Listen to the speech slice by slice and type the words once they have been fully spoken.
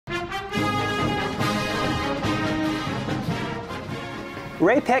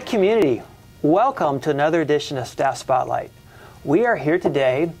Ray-Pec community, welcome to another edition of Staff Spotlight. We are here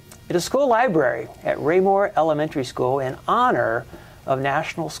today at a school library at Raymore Elementary School in honor of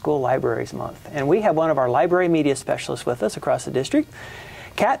National School Libraries Month. And we have one of our library media specialists with us across the district,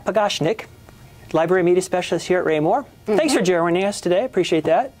 Kat Pogatshnik, library media specialist here at Raymore. Thanks for joining us today. Appreciate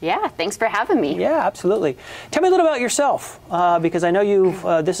that. Yeah, thanks for having me. Yeah, absolutely. Tell me a little about yourself, because I know you've,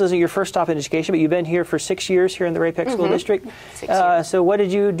 this isn't your first stop in education, but you've been here for 6 years here in the Ray-Pec School District. 6 years. So what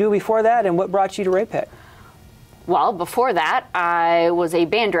did you do before that, and what brought you to Ray-Pec? Well, before that, I was a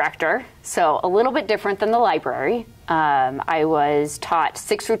band director, so a little bit different than the library. I was taught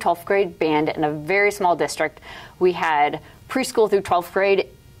 6th through 12th grade band in a very small district. We had preschool through 12th grade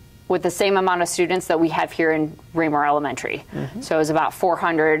with the same amount of students that we have here in Raymore Elementary. So it was about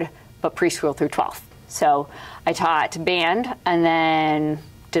 400, but preschool through 12th. So I taught band and then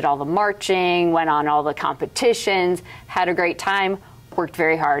did all the marching, went on all the competitions, had a great time, worked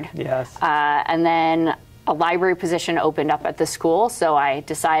very hard. Yes. And then a library position opened up at the school, so I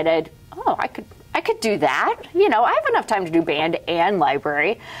decided, oh, I could do that. You know, I have enough time to do band and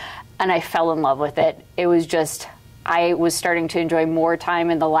library. And I fell in love with it. It was just, I was starting to enjoy more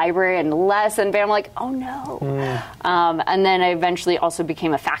time in the library and less in band. I'm like, oh no. And then I eventually also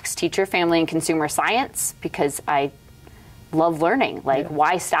became a FACS teacher, family and consumer science, because I love learning. Like,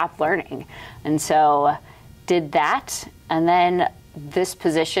 why stop learning? And so did that. And then this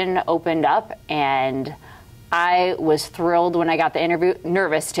position opened up, and I was thrilled when I got the interview.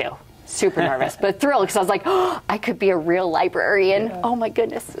 Nervous too. Super nervous, but thrilled, because I was like, oh, I could be a real librarian. Yeah. Oh my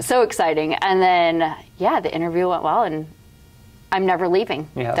goodness, so exciting. And then, yeah, the interview went well, and I'm never leaving.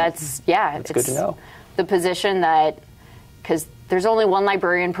 Yeah. That's good to know. The position that, because there's only one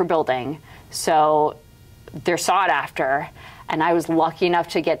librarian per building, so they're sought after, and I was lucky enough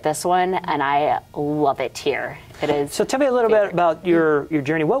to get this one, and I love it here. It is. So tell me a little bit about your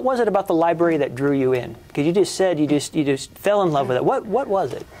journey. What was it about the library that drew you in? Because you just said you just fell in love with it. What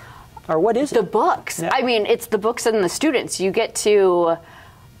was it? Or what is it? The books. Yeah. I mean, it's the books and the students. You get to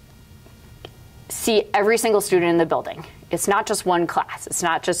see every single student in the building. It's not just one class. It's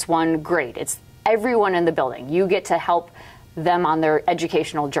not just one grade. It's everyone in the building. You get to help them on their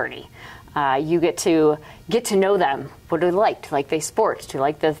educational journey. You get to know them. What do they like? Do they like the sports? Do they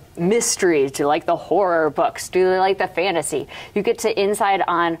like the mysteries? Do they like the horror books? Do they like the fantasy? You get to insight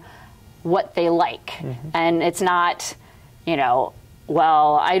on what they like. And it's not, you know,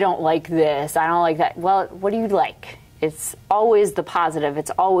 well, I don't like this, I don't like that. Well, what do you like? It's always the positive.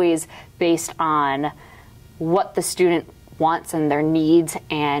 It's always based on what the student wants and their needs,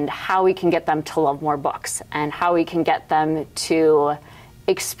 and how we can get them to love more books, and how we can get them to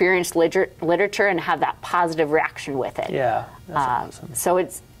experience literature and have that positive reaction with it. Yeah, that's awesome. So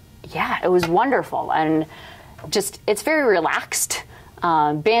it was wonderful, and just, it's very relaxed.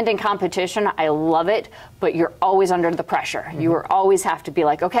 Band and competition, I love it, but you're always under the pressure. You always have to be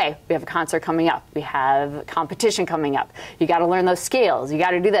like, okay, we have a concert coming up. We have competition coming up. You got to learn those scales. You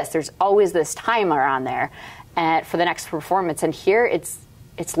got to do this. There's always this timer on there for the next performance. And here, it's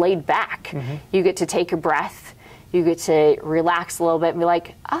laid back. You get to take a breath. You get to relax a little bit and be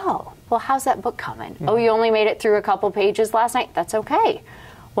like, oh, well, how's that book coming? Oh, you only made it through a couple pages last night? That's okay.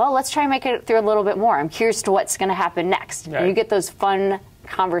 Well, let's try and make it through a little bit more. I'm curious to what's going to happen next. Right. And you get those fun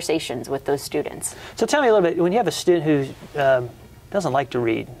conversations with those students. So tell me a little bit, when you have a student who doesn't like to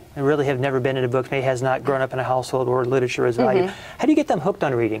read, and really have never been into books, maybe has not grown up in a household where literature is valued, how do you get them hooked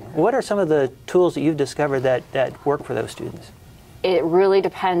on reading? What are some of the tools that you've discovered that work for those students? It really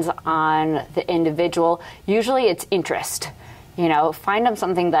depends on the individual. Usually it's interest. You know, find them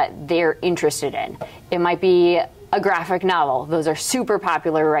something that they're interested in. It might be a graphic novel. Those are super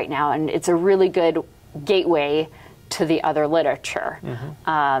popular right now, and it's a really good gateway to the other literature.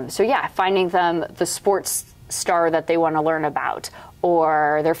 So yeah, finding them the sports star that they want to learn about,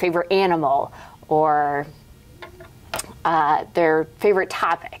 or their favorite animal, or their favorite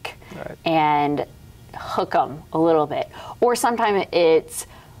topic, and hook them a little bit. Or sometimes it's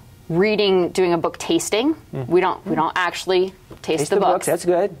doing a book tasting. We don't actually taste the books. That's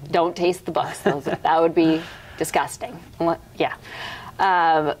good. Don't taste the books. That would be disgusting. Yeah.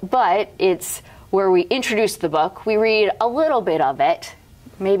 But it's where we introduce the book, we read a little bit of it,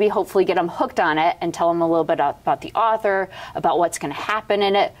 maybe hopefully get them hooked on it, and tell them a little bit about the author, about what's going to happen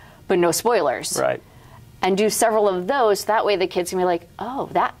in it, but no spoilers. Right. And do several of those. That way the kids can be like, oh,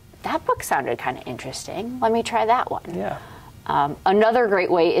 that book sounded kind of interesting. Let me try that one. Yeah. Another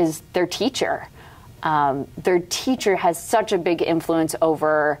great way is their teacher. Their teacher has such a big influence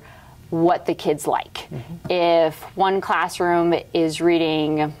over what the kids like. If one classroom is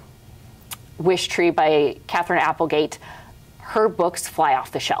reading Wish Tree by Catherine Applegate, her books fly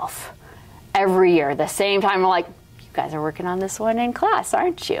off the shelf every year. The same time, I'm like, you guys are working on this one in class,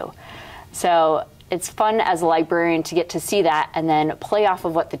 aren't you? So it's fun as a librarian to get to see that and then play off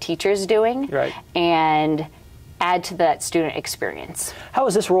of what the teacher's doing, right, and add to that student experience. How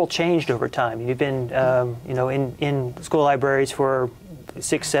has this role changed over time? You've been, you know, in school libraries for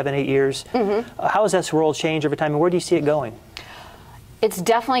 6, 7, 8 years. How has this role changed over time, and where do you see it going? It's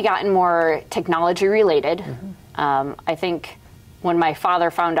definitely gotten more technology related. I think when my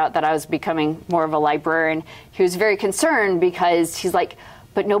father found out that I was becoming more of a librarian, he was very concerned because he's like,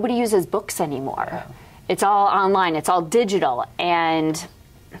 but nobody uses books anymore. Yeah. It's all online, it's all digital. And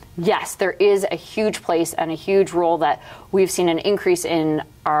yes, there is a huge place and a huge role that we've seen an increase in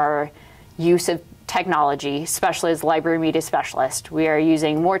our use of technology, especially as library media specialist. We are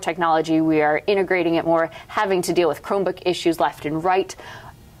using more technology, we are integrating it more, having to deal with Chromebook issues left and right.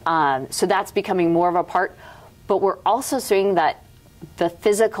 So that's becoming more of a part. But we're also seeing that the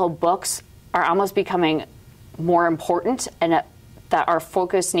physical books are almost becoming more important, and that our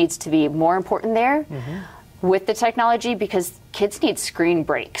focus needs to be more important there with the technology, because kids need screen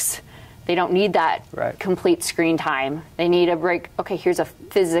breaks. They don't need that complete screen time. They need a break. Okay, here's a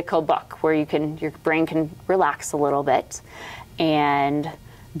physical book where your brain can relax a little bit and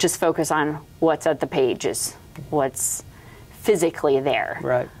just focus on what's at the pages, what's physically there.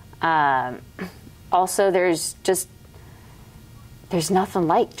 Right. Also, there's nothing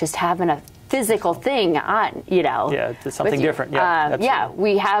like just having a physical thing on, you know. Yeah, it's something different. Yeah, yeah,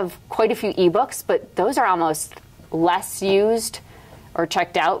 we have quite a few ebooks, but those are almost less used or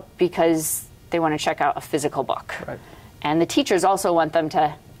checked out because they want to check out a physical book. Right. And the teachers also want them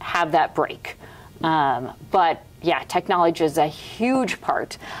to have that break. But yeah, technology is a huge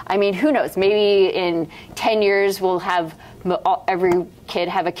part. I mean, who knows? Maybe in 10 years we'll have every kid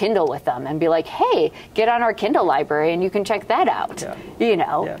have a Kindle with them and be like, hey, get on our Kindle library and you can check that out. Yeah. You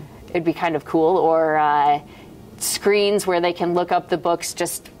know, it'd be kind of cool. Or screens where they can look up the books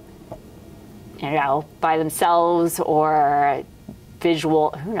just, you know, by themselves, or visual,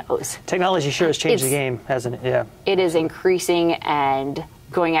 who knows? Technology sure has changed the game, hasn't it? Yeah. It is increasing and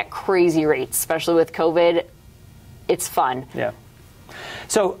going at crazy rates, especially with COVID. It's fun. Yeah.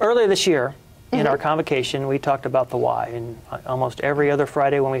 So earlier this year, in our convocation, we talked about the why. And almost every other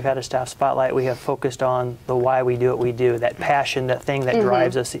Friday when we've had a staff spotlight, we have focused on the why we do what we do, that passion, that thing that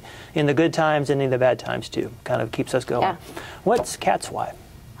drives us in the good times and in the bad times too, kind of keeps us going. Yeah. What's Kat's why?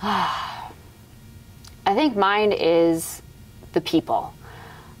 I think mine is the people.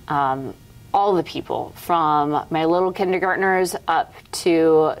 All the people, from my little kindergartners up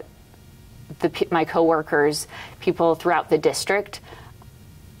to my coworkers, people throughout the district.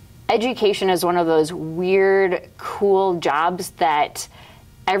 Education is one of those weird, cool jobs that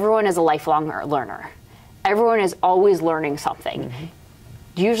everyone is a lifelong learner. Everyone is always learning something.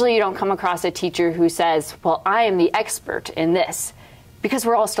 Usually you don't come across a teacher who says, well, I am the expert in this, because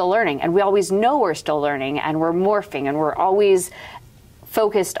we're all still learning, and we always know we're still learning, and we're morphing, and we're always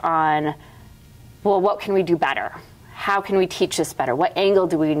focused on, well, what can we do better? How can we teach this better? What angle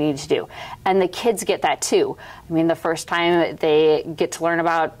do we need to do? And the kids get that too. I mean, the first time they get to learn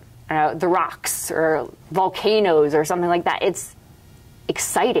about the rocks or volcanoes or something like that, it's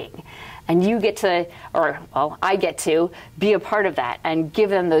exciting. And you get to, or well, I get to be a part of that and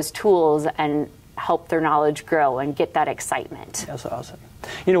give them those tools and help their knowledge grow and get that excitement. That's awesome.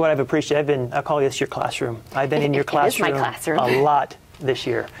 You know what I've appreciated? I'll call this your classroom. I've been in your classroom, my classroom a lot this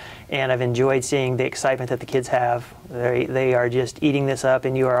year, and I've enjoyed seeing the excitement that the kids have. They are just eating this up,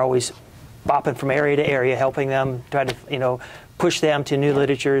 and you are always bopping from area to area, helping them, try to, you know, push them to new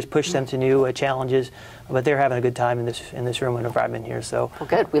literatures, push them to new challenges. But they're having a good time in this room whenever I've been here. So well,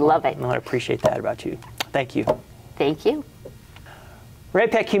 good. We love it. I appreciate that about you. Thank you. Thank you.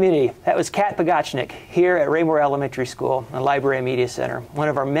 Ray-Pec community, that was Kat Pogatshnik here at Raymore Elementary School, a Library and Media Center, one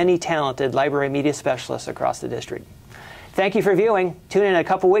of our many talented library media specialists across the district. Thank you for viewing. Tune in a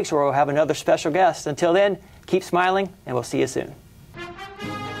couple weeks where we'll have another special guest. Until then, keep smiling, and we'll see you soon.